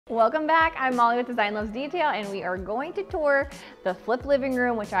Welcome back. I'm Molly with Design Loves Detail, and we are going to tour the flip living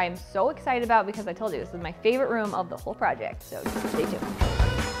room, which I am so excited about because I told you this is my favorite room of the whole project. So stay tuned.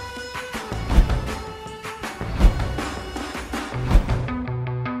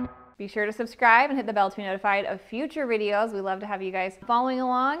 Be sure to subscribe and hit the bell to be notified of future videos. We love to have you guys following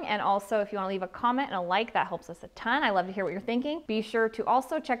along. And also, if you want to leave a comment and a like, that helps us a ton. I love to hear what you're thinking. Be sure to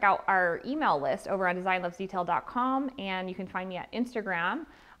also check out our email list over on designlovesdetail.com, and you can find me at Instagram,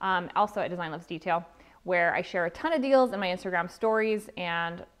 also at Design Loves Detail, where I share a ton of deals in my Instagram stories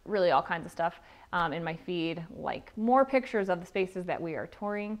and really all kinds of stuff in my feed, like more pictures of the spaces that we are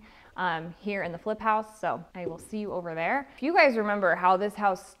touring here in the flip house. So I will see you over there. If you guys remember how this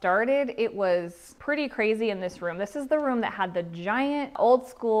house started, it was pretty crazy in this room. This is the room that had the giant old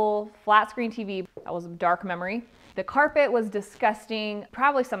school flat screen TV. That was a dark memory. The carpet was disgusting,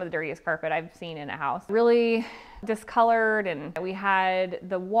 probably some of the dirtiest carpet I've seen in a house. Really discolored, and we had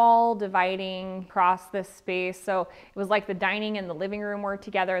the wall dividing across this space. So it was like the dining and the living room were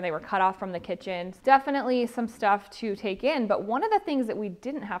together and they were cut off from the kitchen. Definitely some stuff to take in, but one of the things that we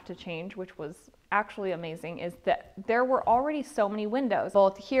didn't have to change, which was actually amazing, is that there were already so many windows,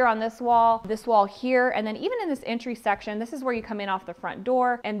 both here on this wall here, and then even in this entry section, this is where you come in off the front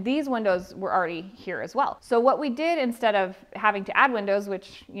door, and these windows were already here as well. So what we did, instead of having to add windows,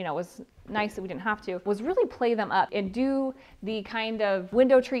 which, you know, was nice that we didn't have to, was really play them up and do the kind of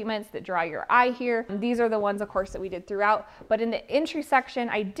window treatments that draw your eye here. And these are the ones, of course, that we did throughout. But in the entry section,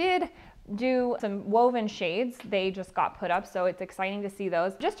 I did do some woven shades. They just got put up, so it's exciting to see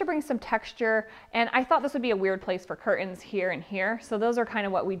those, just to bring some texture. And I thought this would be a weird place for curtains here and here, so those are kind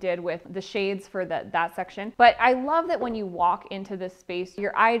of what we did with the shades for that section. But I love that when you walk into this space,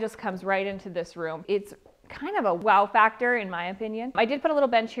 your eye just comes right into this room. It's kind of a wow factor, in my opinion. I did put a little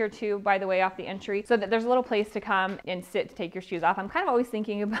bench here too, by the way, off the entry, so that there's a little place to come and sit to take your shoes off. I'm kind of always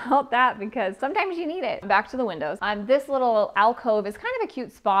thinking about that because sometimes you need it. Back to the windows. This little alcove is kind of a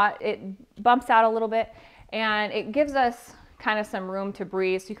cute spot. It bumps out a little bit and it gives us kind of some room to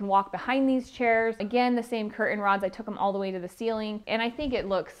breathe, so you can walk behind these chairs. Again, the same curtain rods. I took them all the way to the ceiling, and I think it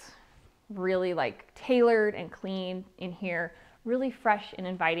looks really like tailored and clean in here, really fresh and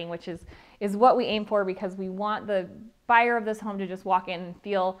inviting, which is what we aim for, because we want the buyer of this home to just walk in and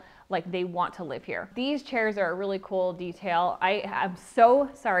feel like they want to live here. These chairs are a really cool detail. I am so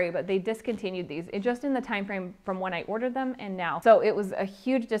sorry, but they discontinued these just in the time frame from when I ordered them and now. So it was a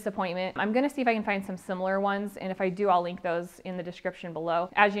huge disappointment. I'm gonna see if I can find some similar ones, and if I do, I'll link those in the description below.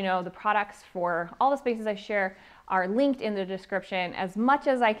 As you know, the products for all the spaces I share are linked in the description as much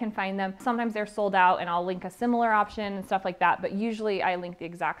as I can find them. Sometimes they're sold out and I'll link a similar option and stuff like that, but usually I link the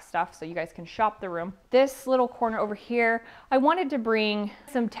exact stuff so you guys can shop the room. This little corner over here, I wanted to bring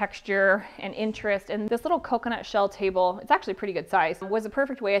some texture and interest, and this little coconut shell table, it's actually pretty good size, was a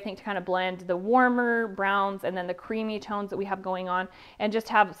perfect way, I think, to kind of blend the warmer browns and then the creamy tones that we have going on and just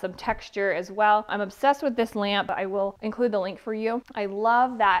have some texture as well. I'm obsessed with this lamp. I will include the link for you. I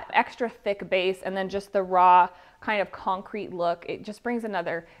love that extra thick base and then just the raw kind of concrete look. It just brings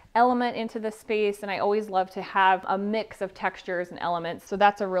another element into the space, and I always love to have a mix of textures and elements, so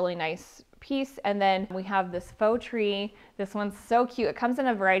that's a really nice piece. And then we have this faux tree. This one's so cute. It comes in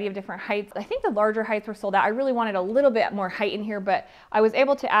a variety of different heights. I think the larger heights were sold out. I really wanted a little bit more height in here, but I was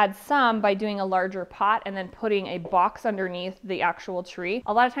able to add some by doing a larger pot and then putting a box underneath the actual tree.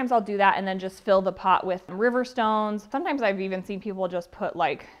 A lot of times I'll do that and then just fill the pot with river stones. Sometimes I've even seen people just put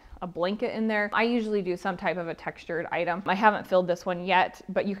like a blanket in there. I usually do some type of a textured item. I haven't filled this one yet,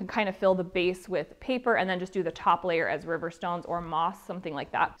 but you can kind of fill the base with paper and then just do the top layer as river stones or moss, something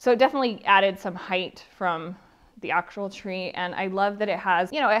like that. So it definitely added some height from the actual tree, and I love that it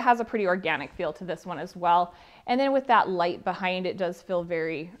has, you know, it has a pretty organic feel to this one as well. And then with that light behind, it does feel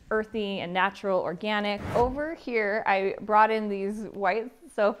very earthy and natural, organic. Over here, I brought in these white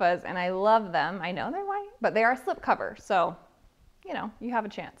sofas and I love them. I know they're white, but they are slipcover, so you know, you have a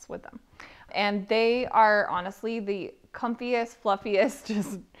chance with them. And they are honestly the comfiest, fluffiest,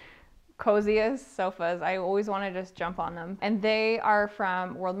 just coziest sofas. I always want to just jump on them. And they are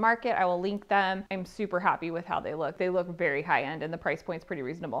from World Market. I will link them. I'm super happy with how they look. They look very high end and the price point's pretty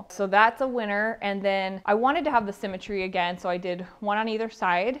reasonable. So that's a winner. And then I wanted to have the symmetry again, so I did one on either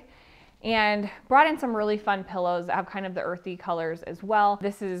side and brought in some really fun pillows that have kind of the earthy colors as well.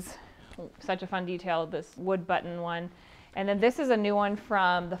 This is such a fun detail, this wood button one. And then this is a new one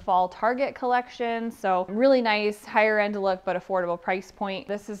from the fall Target collection. So really nice, higher end look, but affordable price point.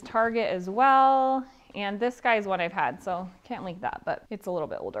 This is Target as well. And this guy is one I've had, so can't link that, but it's a little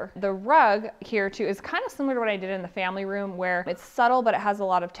bit older. The rug here too is kind of similar to what I did in the family room, where it's subtle, but it has a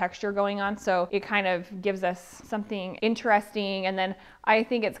lot of texture going on. So it kind of gives us something interesting. And then I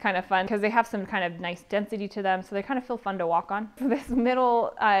think it's kind of fun because they have some kind of nice density to them. So they kind of feel fun to walk on. This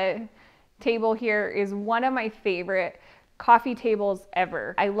middle table here is one of my favorite coffee tables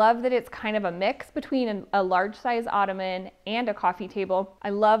ever. I love that it's kind of a mix between a large size ottoman and a coffee table.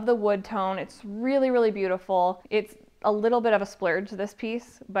 I love the wood tone. It's really, really beautiful. It's a little bit of a splurge, this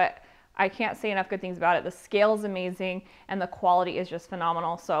piece, but I can't say enough good things about it. The scale is amazing and the quality is just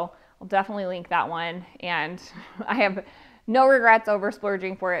phenomenal. So I'll definitely link that one. And I have no regrets over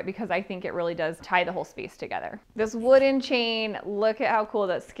splurging for it because I think it really does tie the whole space together. This wooden chain, look at how cool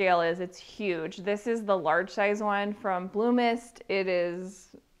that scale is. It's huge. This is the large size one from Bloomist. It is,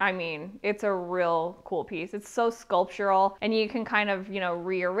 I mean, it's a real cool piece. It's so sculptural and you can kind of,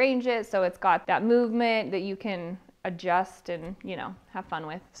 rearrange it so it's got that movement that you can adjust and, have fun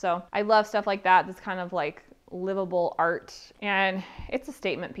with. So I love stuff like that. That's kind of like livable art, and it's a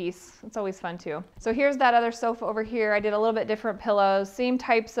statement piece. It's always fun too. So here's that other sofa over here. I did a little bit different pillows, same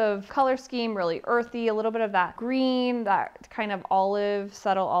types of color scheme, really earthy, a little bit of that green, that kind of olive,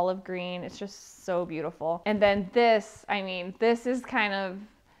 subtle olive green. It's just so beautiful. And then this, I mean, this is kind of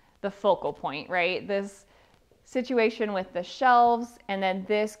the focal point, right? This situation with the shelves and then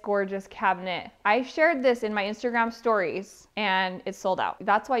this gorgeous cabinet. I shared this in my Instagram stories and it's sold out.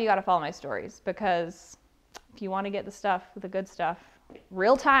 That's why you got to follow my stories, because if you want to get the stuff, the good stuff,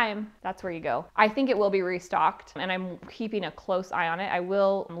 real time, that's where you go. I think it will be restocked and I'm keeping a close eye on it. I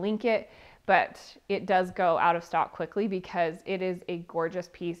will link it, but it does go out of stock quickly because it is a gorgeous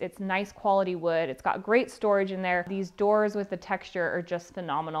piece. It's nice quality wood. It's got great storage in there. These doors with the texture are just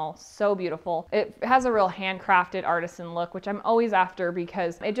phenomenal. So beautiful. It has a real handcrafted artisan look, which I'm always after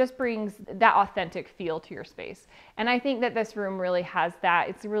because it just brings that authentic feel to your space. And I think that this room really has that.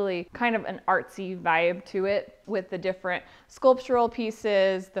 It's really kind of an artsy vibe to it with the different sculptural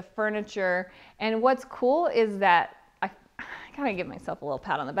pieces, the furniture. And what's cool is that I gotta give myself a little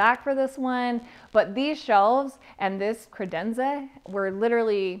pat on the back for this one, but these shelves and this credenza were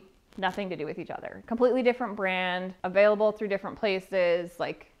literally nothing to do with each other. Completely different brand, available through different places.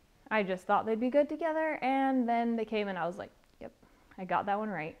 Like, I just thought they'd be good together, and then they came and I was like, yep, I got that one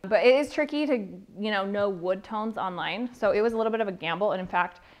right. But it is tricky to, know wood tones online. So it was a little bit of a gamble. And in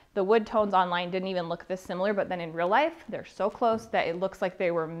fact, the wood tones online didn't even look this similar, but then in real life, they're so close that it looks like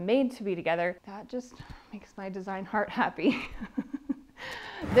they were made to be together. That just makes my design heart happy.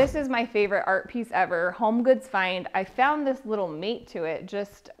 This is my favorite art piece ever, Homegoods find. I found this little mate to it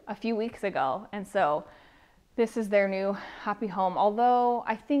just a few weeks ago. And so this is their new happy home. Although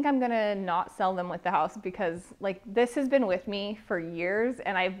I think I'm gonna not sell them with the house because this has been with me for years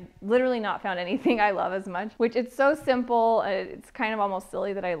and I've literally not found anything I love as much, which it's so simple. It's kind of almost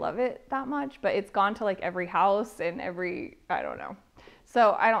silly that I love it that much, but it's gone to every house and I don't know.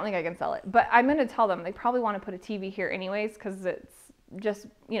 So I don't think I can sell it, but I'm gonna tell them they probably wanna put a TV here anyways because it's just,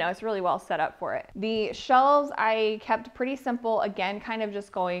 it's really well set up for it. The shelves I kept pretty simple, again, kind of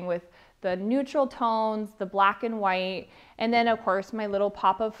just going with the neutral tones, the black and white, and then of course my little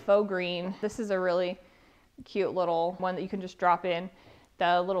pop of faux green. This is a really cute little one that you can just drop in,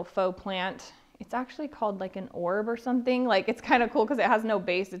 the little faux plant. It's actually called an orb or something. It's kind of cool because it has no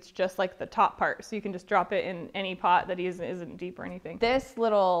base. It's just the top part. So you can just drop it in any pot that isn't deep or anything. This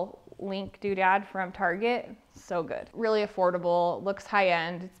little link doodad from Target, so good. Really affordable, looks high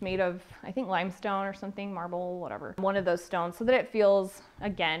end. It's made of, I think, limestone or something, marble, whatever. One of those stones so that it feels,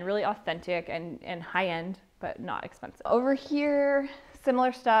 again, really authentic and high end, but not expensive. Over here,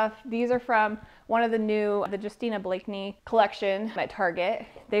 similar stuff. These are from one of the Justina Blakeney collection at Target.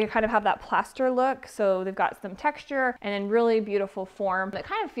 They kind of have that plaster look, so they've got some texture and then really beautiful form that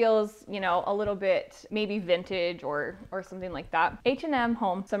kind of feels, a little bit maybe vintage or something like that. H&M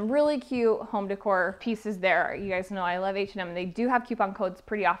Home, some really cute home decor pieces there. You guys know I love H&M. They do have coupon codes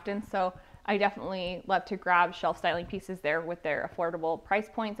pretty often, so I definitely love to grab shelf styling pieces there with their affordable price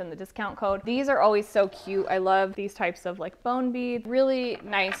points and the discount code. These are always so cute. I love these types of bone beads. Really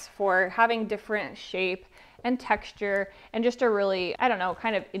nice for having different shape and texture and just a really, I don't know,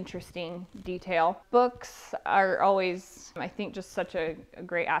 kind of interesting detail. Books are always, I think, just such a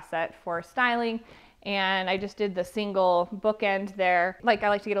great asset for styling. And I just did the single bookend there. I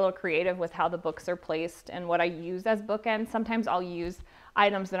like to get a little creative with how the books are placed and what I use as bookends. Sometimes I'll use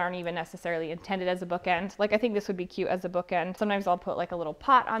items that aren't even necessarily intended as a bookend. Like I think this would be cute as a bookend. Sometimes I'll put like a little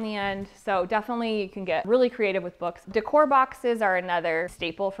pot on the end. So definitely you can get really creative with books. Decor boxes are another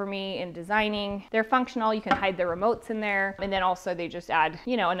staple for me in designing. They're functional. You can hide the remotes in there. And then also they just add,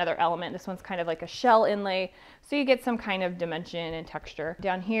 you know, another element. This one's kind of like a shell inlay. So you get some kind of dimension and texture.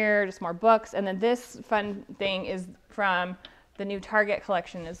 Down here, just more books. And then this fun thing is from the new Target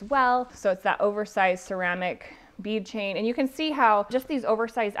collection as well. So it's that oversized ceramic bead chain, and you can see how just these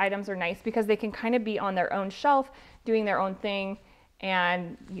oversized items are nice because they can kind of be on their own shelf doing their own thing,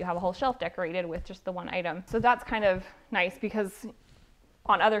 and you have a whole shelf decorated with just the one item. So that's kind of nice because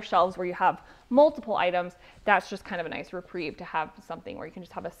on other shelves where you have multiple items, that's just kind of a nice reprieve to have something where you can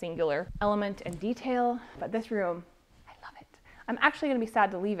just have a singular element and detail. But this room, I love it. I'm actually gonna be sad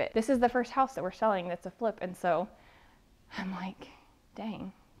to leave it. This is the first house that we're selling that's a flip, and so I'm like,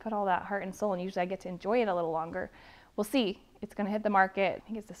 dang, put all that heart and soul, and usually I get to enjoy it a little longer. We'll see. It's gonna hit the market. I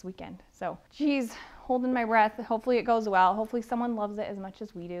think it's this weekend. So, geez, holding my breath. Hopefully it goes well. Hopefully someone loves it as much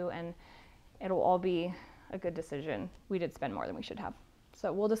as we do, and it'll all be a good decision. We did spend more than we should have.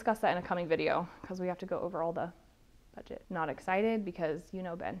 So we'll discuss that in a coming video because we have to go over all the budget. Not excited because you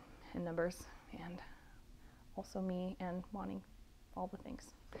know Ben and numbers, and also me and wanting all the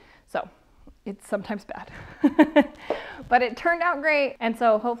things. So it's sometimes bad, but it turned out great. And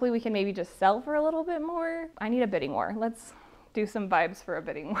so hopefully we can maybe just sell for a little bit more. I need a bidding war. Let's do some vibes for a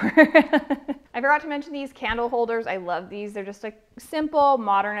bidding war. I forgot to mention these candle holders. I love these. They're just a simple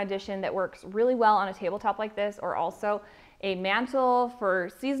modern addition that works really well on a tabletop like this, or also a mantle for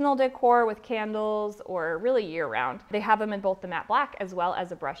seasonal decor with candles, or really year round. They have them in both the matte black as well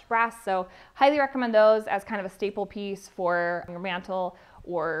as a brushed brass. So highly recommend those as kind of a staple piece for your mantle,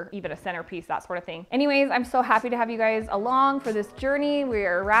 or even a centerpiece, that sort of thing. Anyways, I'm so happy to have you guys along for this journey. We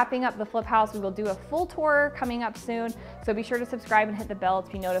are wrapping up the flip house. We will do a full tour coming up soon. So be sure to subscribe and hit the bell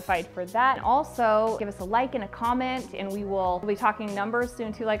to be notified for that. And also give us a like and a comment, and we'll be talking numbers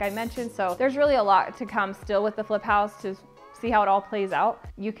soon too, like I mentioned. So there's really a lot to come still with the flip house to see how it all plays out.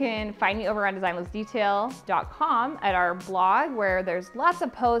 You can find me over on designlooksdetail.com at our blog, where there's lots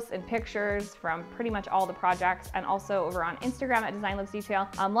of posts and pictures from pretty much all the projects, and also over on Instagram at designlooksdetail.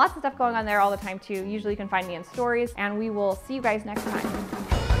 Lots of stuff going on there all the time too. Usually you can find me in stories, and we will see you guys next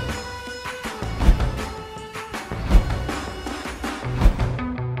time.